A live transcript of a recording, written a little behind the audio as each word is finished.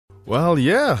Well,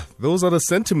 yeah, those are the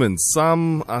sentiments.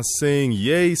 Some are saying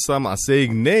yay, some are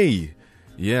saying nay.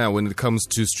 Yeah, when it comes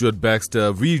to Stuart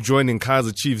Baxter rejoining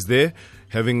Kaizer Chiefs there,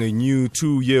 having a new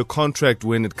 2-year contract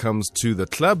when it comes to the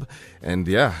club. And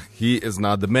yeah, he is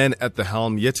now the man at the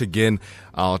helm yet again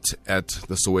out at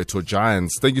the Soweto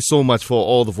Giants. Thank you so much for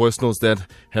all the voice notes that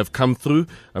have come through.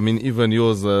 I mean, even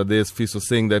yours, there's Fiso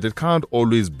saying that it can't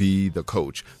always be the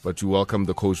coach, but you welcome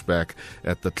the coach back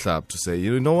at the club to say,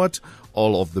 you know what?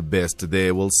 All of the best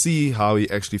there. We'll see how he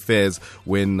actually fares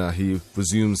when he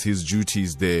resumes his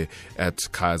duties there at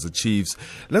Kaizer Chiefs.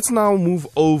 Let's now move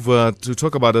over to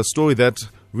talk about a story that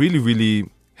really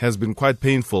has been quite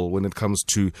painful when it comes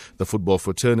to the football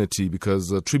fraternity,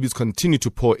 because tributes continue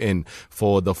to pour in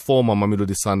for the former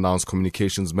Mamelodi Sundowns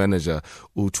communications manager,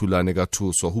 Thulani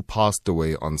Thuswa, who passed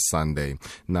away on Sunday.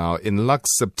 Now, in Lux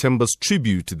September's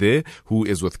tribute there, who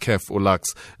is with KEF or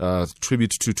Lux,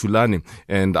 tribute to Thulani,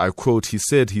 and I quote, he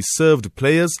said he served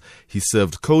players, he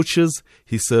served coaches,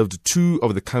 he served 2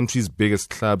 of the country's biggest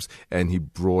clubs, and he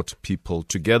brought people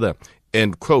together.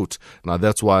 End quote. Now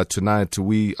that's why tonight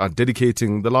we are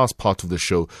dedicating the last part of the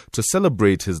show to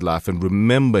celebrate his life and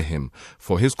remember him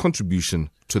for his contribution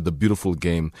to the beautiful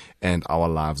game and our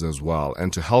lives as well.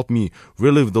 And to help me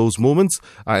relive those moments,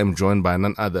 I am joined by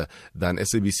none other than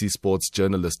SABC sports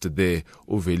journalist today,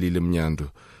 Velile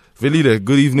Mnyandu. Velile,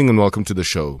 good evening and welcome to the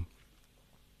show.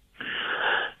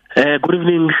 Good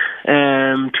evening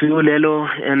to you, Lelo,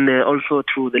 and also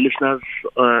to the listeners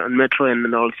on Metro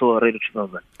and also Radio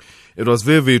 2000. It was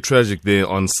very tragic there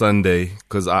on Sunday,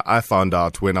 because I found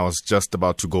out when I was just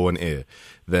about to go on air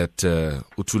that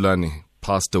Thulani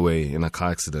passed away in a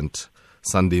car accident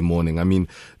Sunday morning. I mean,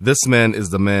 this man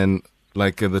is the man,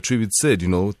 like the tribute said, you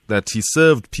know, that he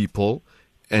served people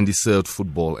and he served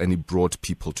football and he brought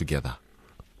people together.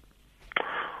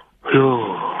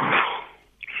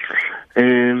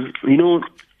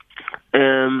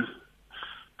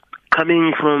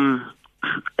 Coming from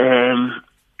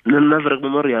the Nazareth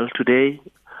Memorial today,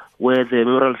 where the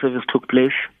memorial service took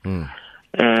place, I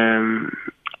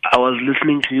was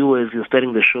listening to you as you're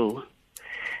starting the show,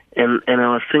 and I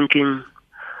was thinking,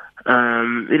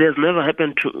 it has never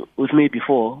happened with me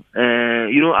before.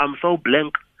 I'm so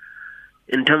blank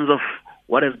in terms of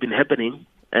what has been happening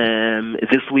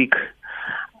this week.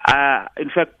 In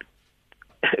fact,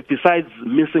 besides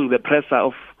missing the presser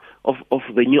of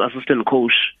the new assistant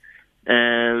coach,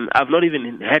 I've not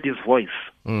even heard his voice,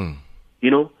 and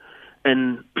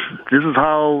this is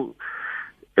how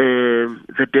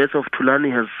the death of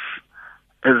Thulani has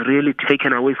really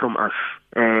taken away from us,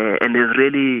 and has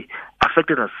really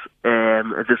affected us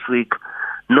this week,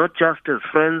 not just as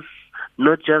friends,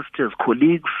 not just as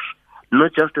colleagues,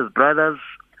 not just as brothers,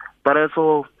 but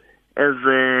also as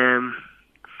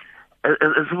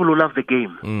people who love the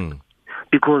game.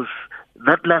 Because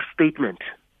that last statement,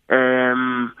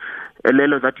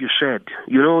 Lelo, that you shared,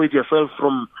 you know it yourself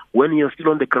from when you're still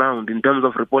on the ground in terms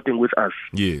of reporting with us.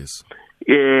 Yes.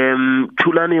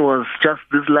 Thulani was just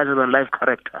this larger-than-life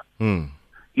character.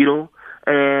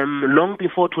 Long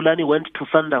before Thulani went to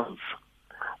Sundowns,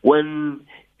 when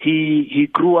he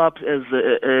grew up as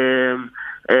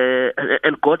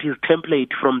and got his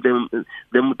template from the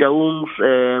Mutaums,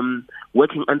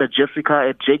 working under Jessica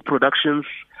at Jake Productions,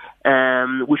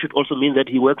 which should also mean that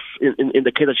he works in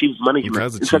the Kaizer Chiefs management,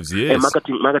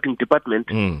 marketing department.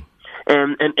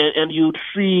 And you'd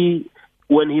see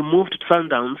when he moved to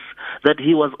Sundowns that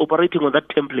he was operating on that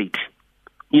template.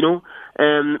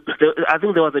 I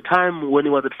think there was a time when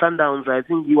he was at Sundowns, I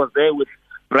think he was there with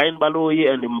Brian Baloyi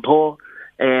and Mpo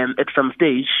at some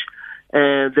stage.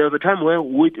 There was a time where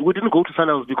we didn't go to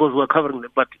Sundowns because we were covering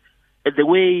them, but the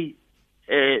way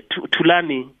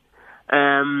Thulani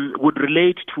would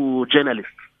relate to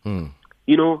journalists.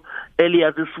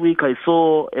 Earlier this week I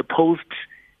saw a post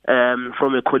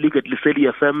from a colleague at Lesedi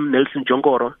FM, Nelson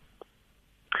Jongoro,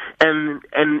 and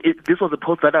this was a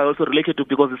post that I also related to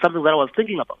because it's something that I was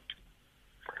thinking about.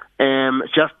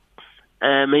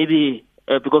 Maybe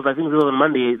because I think this was on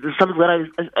Monday. This is something that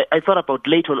I thought about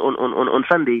late on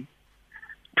Sunday,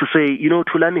 to say,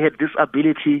 Thulani had this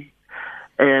ability.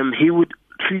 He would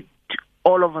treat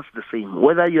all of us the same,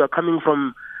 whether you are coming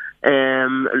from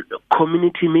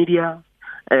community media,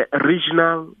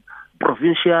 regional,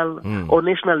 provincial, or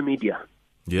national media.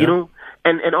 And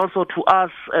also to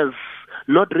us as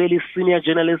not really senior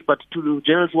journalists, but to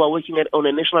journalists who are working on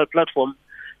a national platform,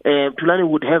 Thulani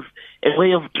would have a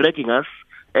way of dragging us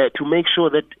to make sure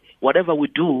that whatever we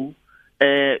do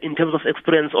in terms of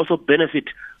experience also benefit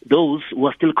those who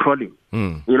are still crawling.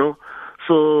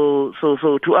 So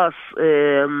to us,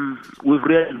 we've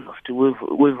really lost.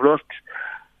 We've lost.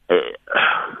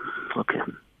 Okay.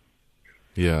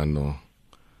 Yeah, no.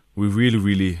 We really,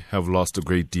 really have lost a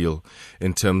great deal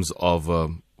in terms of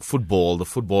football, the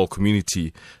football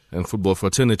community and football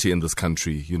fraternity in this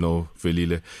country,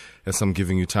 Velile. As I'm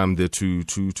giving you time there to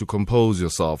compose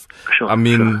yourself. Sure, I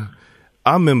mean, sure.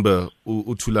 I remember,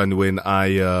 Thulani, when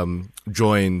I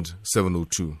joined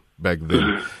 702 back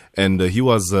then, and he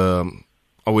was...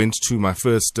 I went to my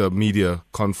first media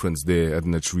conference there at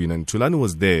Arena, and Thulani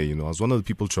was there. I was one of the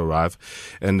people to arrive,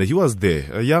 and he was there.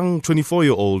 A young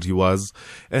 24-year-old he was,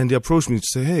 and he approached me to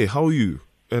say, "Hey, how are you?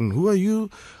 And who are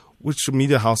you? Which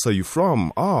media house are you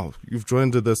from? Oh, you've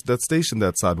joined that station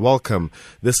that side. Welcome.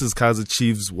 This is Kaizer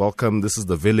Chiefs. Welcome. This is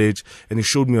the village." And he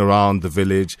showed me around the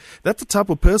village. That's the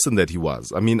type of person that he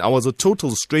was. I mean, I was a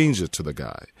total stranger to the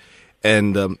guy,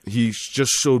 and he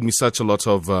just showed me such a lot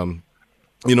of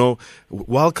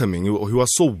welcoming. He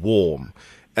was so warm.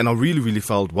 And I really, really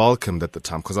felt welcomed at the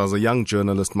time because I was a young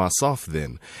journalist myself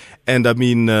then. And I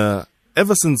mean,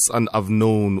 ever since I've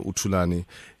known Thulani,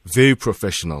 very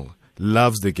professional,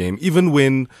 loves the game. Even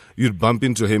when you'd bump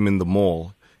into him in the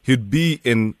mall, he'd be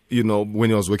in,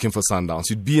 when he was working for Sundowns,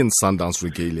 he'd be in Sundowns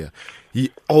regalia. He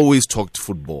always talked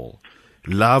football,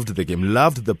 loved the game,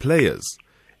 loved the players.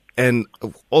 And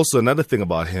also another thing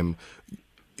about him,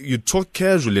 you talk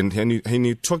casually and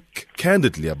you talk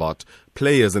candidly about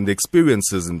players and the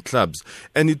experiences in clubs,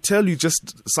 and you tell you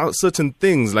just certain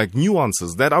things like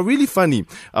nuances that are really funny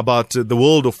about the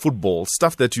world of football,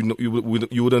 stuff that you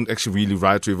wouldn't actually really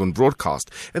write or even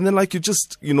broadcast, and then like you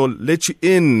just let you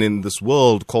in this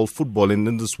world called football and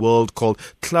in this world called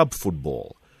club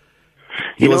football.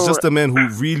 He was just a man who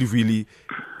really, really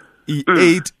he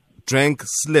ate, drank,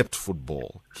 slept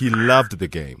football. He loved the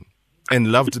game.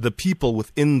 And loved the people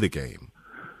within the game.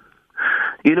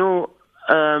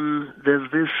 There's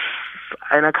this,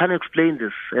 and I can't explain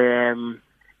this, and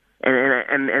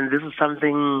this is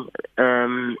something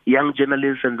young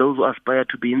journalists and those who aspire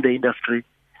to be in the industry,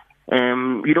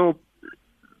 when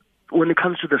it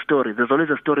comes to the story, there's always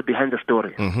a story behind the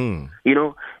story. Mm-hmm.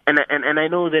 And I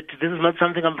know that this is not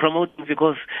something I'm promoting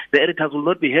because the editors will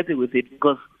not be happy with it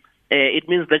because it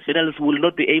means that journalists will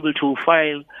not be able to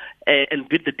file and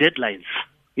beat the deadlines,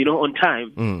 on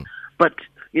time. Mm. But,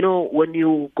 when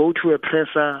you go to a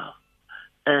presser,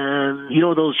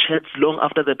 those chats long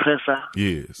after the presser,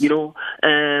 yes.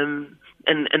 And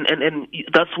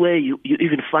that's where you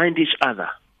even find each other,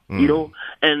 and you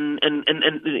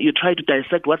try to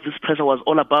dissect what this presser was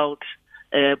all about,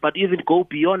 but even go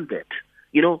beyond that.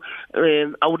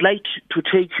 I would like to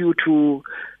take you to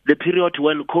the period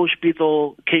when Coach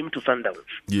Pitso came to Sundowns.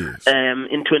 Yes.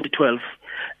 In 2012.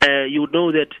 You would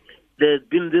know that there's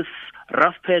been this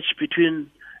rough patch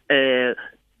between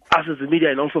us as the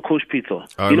media and also Coach Pitso.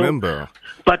 I remember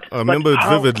it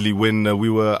vividly when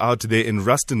we were out there in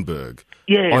Rustenburg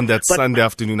on that Sunday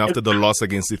afternoon after the loss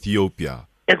against Ethiopia.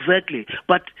 Exactly.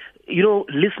 But,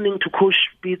 listening to Coach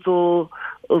Pitso's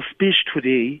speech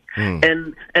today,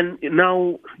 and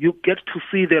now you get to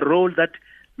see the role that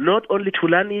not only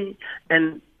Thulani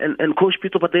and Coach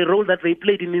Pitso, but the role that they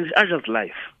played in Aja's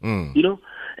life.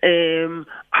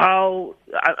 How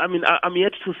I'm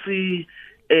yet to see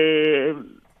a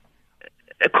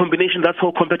combination that's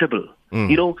so compatible,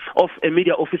 of a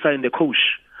media officer and the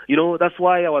coach. That's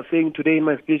why I was saying today in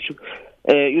my speech,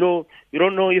 you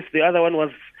don't know if the other one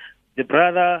was the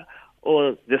brother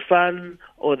or the son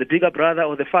or the bigger brother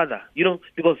or the father,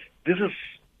 because this is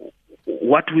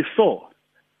what we saw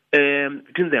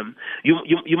between them.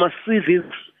 You must see this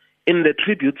in the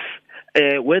tributes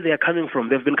where they are coming from.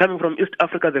 They've been coming from East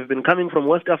Africa, they've been coming from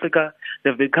West Africa,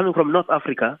 they've been coming from North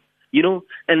Africa,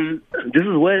 and this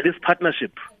is where this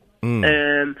partnership.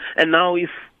 And now if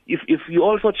you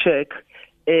also check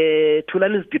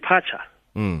Thulani's departure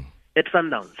at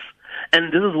Sundowns,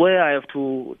 and this is where I have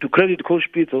to credit Coach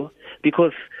Pitso,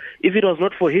 because if it was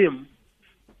not for him,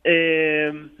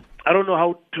 I don't know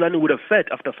how Thulani would have fared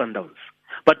after Sundowns.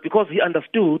 But because he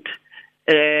understood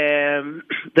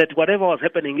that whatever was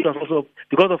happening, it was also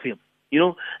because of him,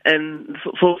 and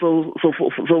so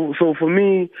for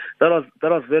me that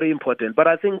was very important. But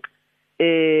I think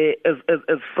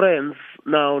as friends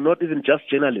now, not even just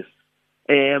journalists,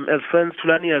 as friends,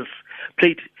 Thulani has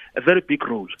played a very big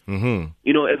role,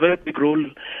 a very big role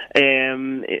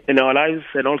in our lives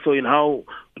and also in how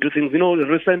we do things.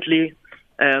 Recently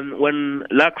when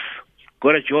Lux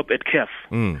got a job at CAF,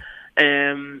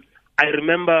 I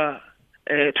remember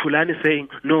Thulani saying,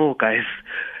 "No, guys,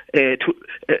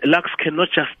 Lux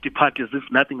cannot just depart as if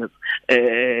nothing is.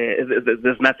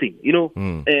 There's nothing,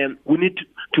 we need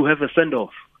to have a send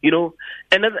off,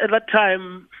 And at that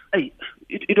time,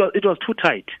 it was too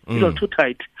tight. It was too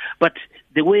tight. But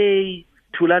the way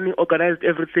Thulani organized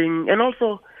everything. And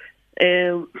also,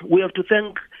 we have to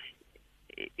thank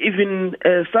even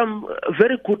some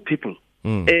very good people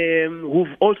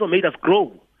who've also made us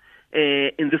grow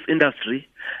in this industry.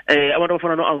 I want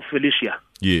to know Felicia,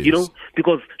 yes.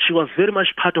 Because she was very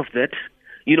much part of that.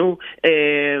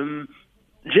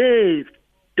 Jay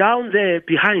down there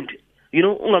behind,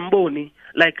 Ungamboni,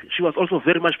 like she was also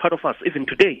very much part of us even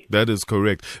today. That is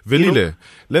correct. Velile,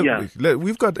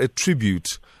 we've got a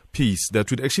tribute piece that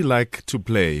we'd actually like to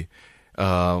play.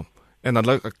 And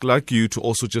I'd like you to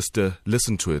also just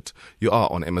listen to it. You are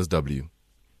on MSW.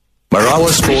 Marawa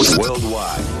Sport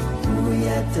Worldwide.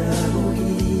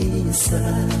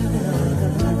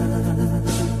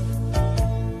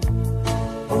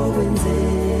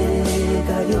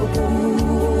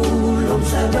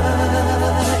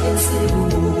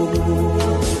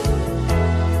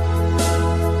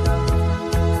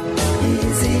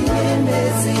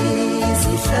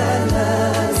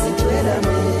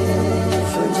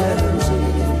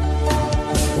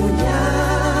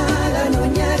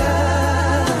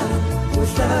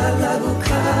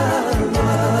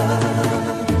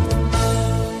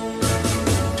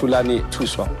 Thulani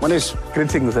Thuswa.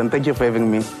 Greetings and thank you for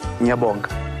having me. Nyabong.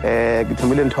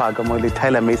 Githumile Ntwaga mo le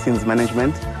Tyler Masons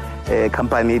Management,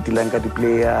 company dealing with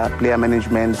player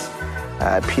management,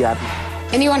 PR.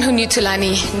 Anyone who knew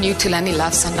Thulani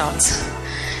loves Sundowns.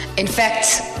 In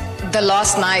fact, the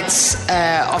last nights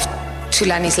of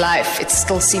Thulani's life, it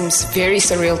still seems very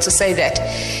surreal to say that.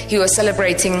 He was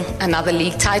celebrating another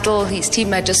league title. His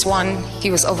team had just won. He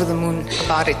was over the moon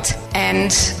about it.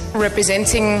 And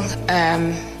representing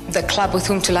the club with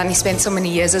whom Thulani spent so many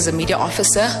years as a media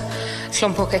officer,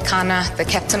 Hlompo Kekana, the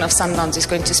captain of Sundowns, is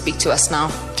going to speak to us now.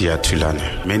 Dear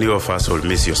Thulani, many of us will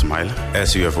miss your smile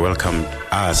as you have welcomed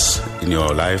us in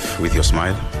your life with your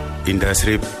smile.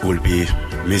 Industry will be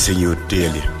missing you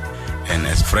dearly. And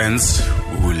as friends,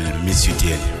 we will miss you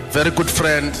dearly. Very good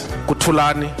friend,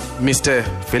 Thulani, Mr.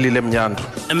 Velile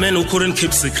Mnyandu. A man who couldn't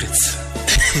keep secrets.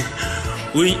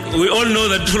 we all know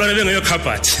that Thulani is in your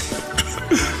cupboard.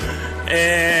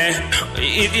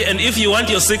 And if you want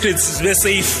your secrets to be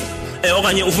safe,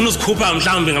 okanye ufuna uzikhupha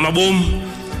mhlawumbe ngamabomu,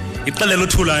 ixelele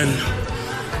uThulani.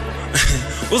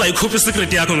 Uzayikhupha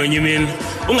isecret yakho ngenye imini.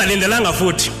 Ungalindelanga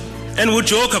futhi. And we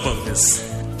joke about this.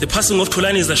 The passing of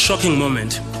Thulani is a shocking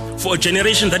moment for a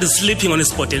generation that is sleeping on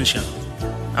its potential.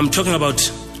 I'm talking about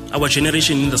our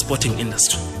generation in the sporting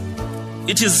industry.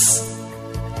 It is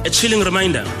a chilling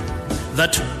reminder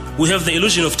that we have the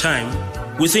illusion of time.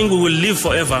 We think we will live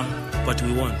forever, but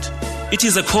we won't. It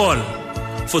is a call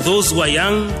for those who are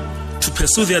young to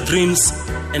pursue their dreams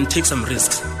and take some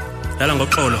risks.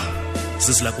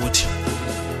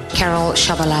 Carol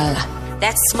Shabalala.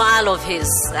 That smile of his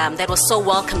that was so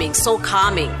welcoming, so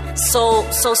calming, so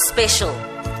special,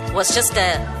 was just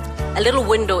a little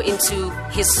window into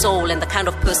his soul and the kind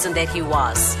of person that he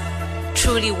was.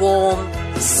 Truly warm,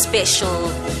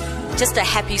 special, just a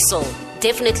happy soul.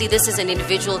 Definitely this is an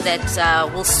individual that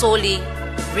will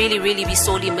really be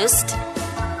sorely missed.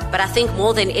 But I think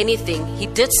more than anything, he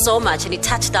did so much and he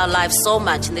touched our lives so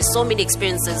much. And there's so many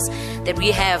experiences that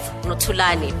we have,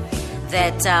 Thulani,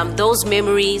 that those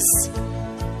memories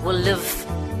will live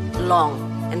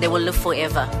long and they will live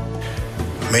forever.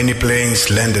 Many planes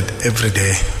landed every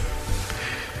day.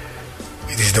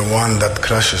 It is the one that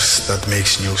crashes that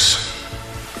makes news.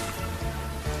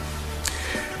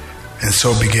 And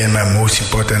so began my most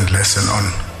important lesson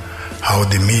on how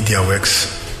the media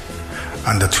works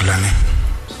under Thulani.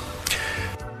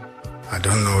 I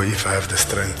don't know if I have the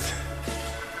strength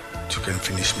to can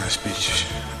finish my speech.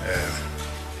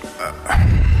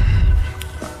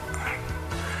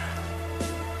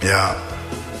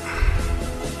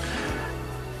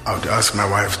 I would ask my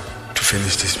wife to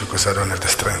finish this because I don't have the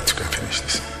strength to can finish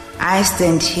this. I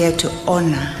stand here to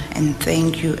honor and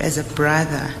thank you as a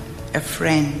brother, a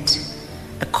friend,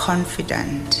 a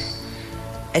confidant,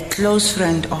 a close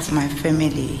friend of my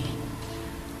family.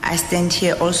 I stand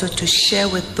here also to share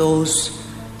with those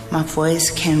my voice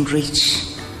can reach,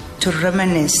 to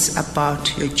reminisce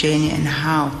about your journey and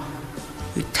how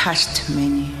you touched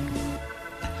many.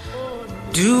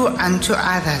 Do unto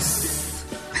others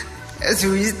as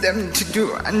you wish them to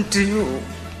do unto you.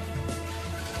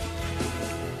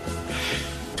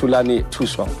 Thulani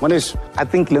Thuswa. I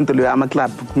think I'm a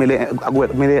club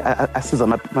assist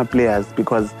my players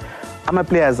because my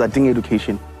players are doing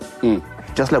education,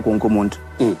 just like Wonkomuntu.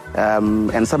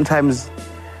 And sometimes,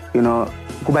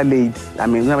 kuba late. I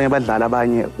mean,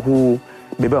 who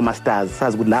bebe masters,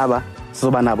 says good lava,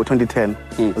 so banabo 2010,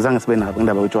 zange sibe nabo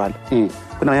indaba utshwala.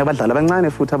 Kunabanye abadlali abancane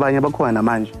futhi abanye bakhona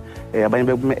manje,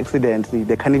 abanye accident,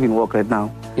 they can't even walk right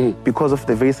now. because of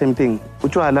the very same thing.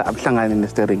 Utshwala abuhlangani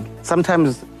ne-steering.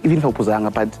 Sometimes even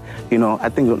awuphuzanga, but I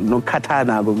think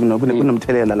nokukhathana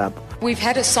kunomthelela lapho. We've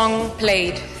had a song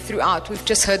played throughout. We've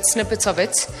just heard snippets of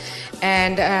it.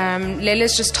 And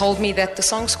Lele's just told me that the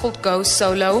song's called Go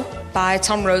Solo by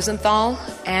Tom Rosenthal.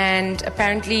 And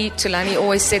apparently Thulani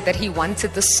always said that he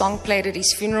wanted this song played at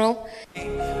his funeral.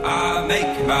 I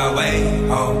make my way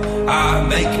home, I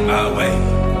make my way.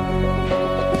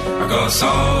 I go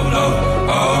solo, oh,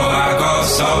 I go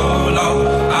solo.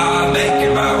 I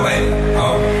make my way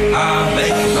home, I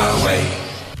make my way.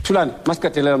 Thulani,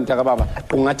 masikatelela mtaka baba.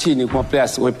 Ungathini kuma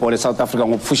players webhola eSouth Africa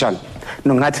ngokufushana?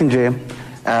 Ngathi nje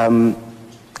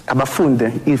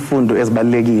abafunde izifundo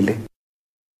ezibalekile.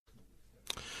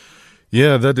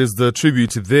 Yeah, that is the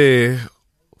tribute there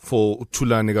for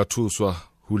Thulani Thuswa,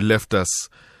 who left us.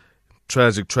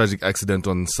 Tragic accident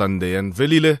on Sunday. And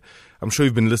Velile, I'm sure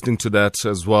you've been listening to that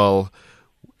as well.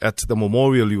 At the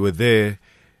memorial, you were there,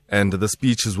 and the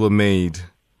speeches were made.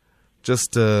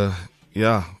 Just, a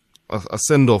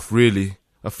send-off, really.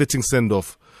 A fitting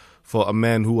send-off for a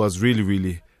man who was really,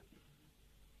 really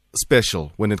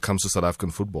special when it comes to South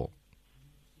African football.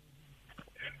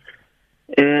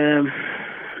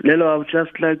 Lelo, I would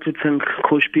just like to thank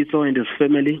Coach Pito and his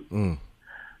family. I'd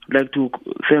like to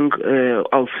thank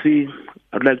Alfie.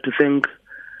 I'd like to thank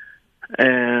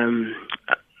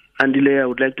Andile. I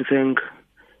would like to thank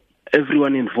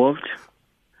everyone involved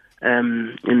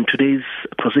in today's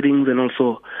proceedings. And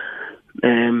also,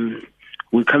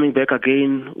 we're coming back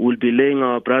again. We'll be laying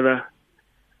our brother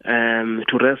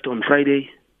to rest on Friday.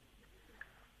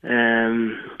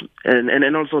 And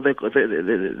also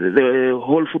the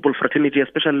whole football fraternity,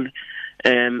 especially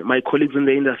my colleagues in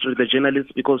the industry, the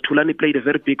journalists, because Thulani played a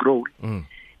very big role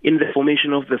in the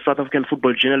formation of the South African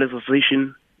Football Journalists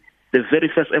Association. The very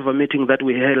first ever meeting that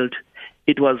we held,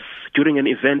 it was during an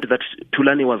event that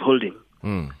Thulani was holding.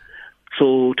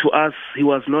 So to us, he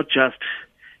was not just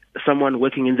someone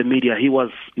working in the media. He was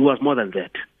more than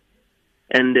that.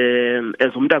 And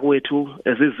as umntakwethu,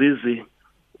 as izizi,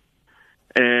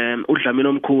 udlamini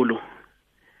omkhulu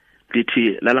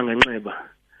lithi lala ngenxeba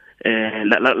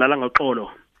lala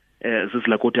ngoxolo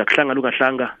zizilakoti akuhlanga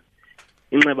lukahlanga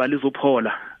inxeba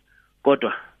lizophola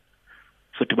kodwa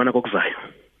sodibana kokuzayo.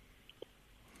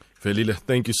 Velile,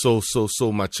 thank you so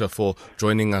much for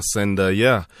joining us, and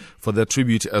for the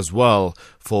tribute as well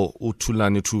for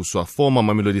Thulani Thuswa, former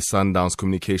Mamelodi Sundowns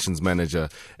communications manager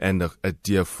and a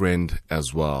dear friend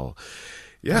as well.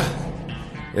 Yeah,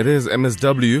 it is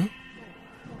MSW.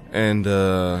 And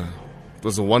it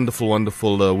was a wonderful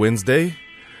Wednesday.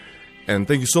 And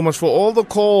thank you so much for all the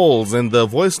calls and the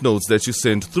voice notes that you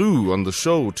sent through on the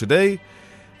show today.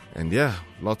 And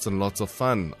lots and lots of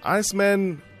fun.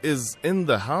 Iceman is in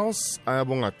the house.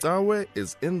 Ayabonga Tawe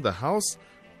is in the house.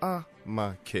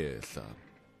 Amakehla.